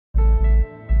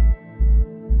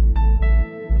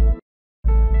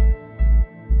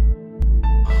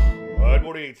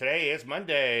week. Today is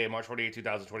Monday, March 28,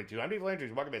 2022. I'm Dave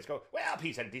Landry. Welcome to Let's Go. Well,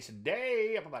 peace had a decent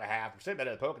day, up about a 0.5%. Better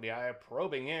than the poke in the eye,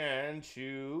 probing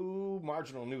into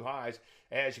marginal new highs.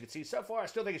 As you can see, so far, I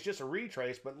still think it's just a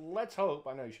retrace, but let's hope.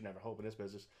 I know you should never hope in this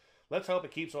business. Let's hope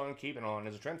it keeps on keeping on.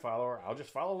 As a trend follower, I'll just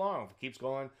follow along if it keeps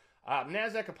going.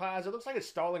 NASDAQ composite looks like it's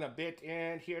stalling a bit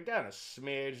in here, down a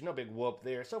smidge, no big whoop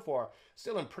there. So far,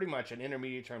 still in pretty much an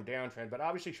intermediate term downtrend, but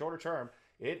obviously shorter term,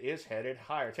 it is headed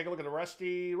higher. Take a look at the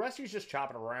Rusty. Rusty's just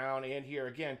chopping around in here.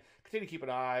 Again, continue to keep an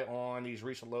eye on these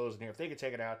recent lows in here. If they can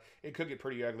take it out, it could get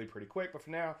pretty ugly pretty quick, but for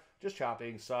now, just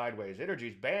chopping sideways.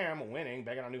 Energies, bam, winning,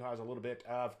 banging on new highs, a little bit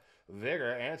of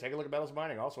vigor, and take a look at metals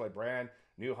mining, also at brand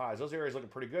new highs. Those areas looking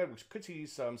pretty good. We could see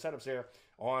some setups there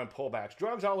on pullbacks.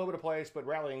 Drugs all over the place, but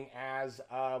rallying as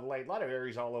of late. A lot of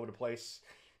areas all over the place.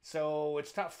 So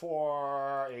it's tough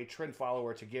for a trend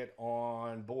follower to get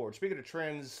on board. Speaking of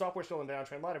trends, software still in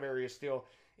downtrend. A lot of areas still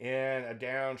in a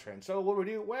downtrend. So what do we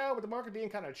do? Well, with the market being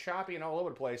kind of choppy and all over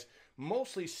the place,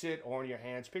 mostly sit on your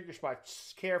hands. Pick your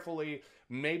spots carefully.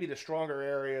 Maybe the stronger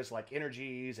areas like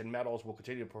energies and metals will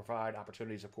continue to provide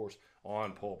opportunities, of course,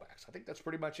 on pullbacks. I think that's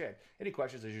pretty much it. Any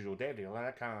questions, as usual,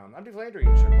 Dave@DaveLandry.com. I'm Dave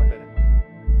Landry.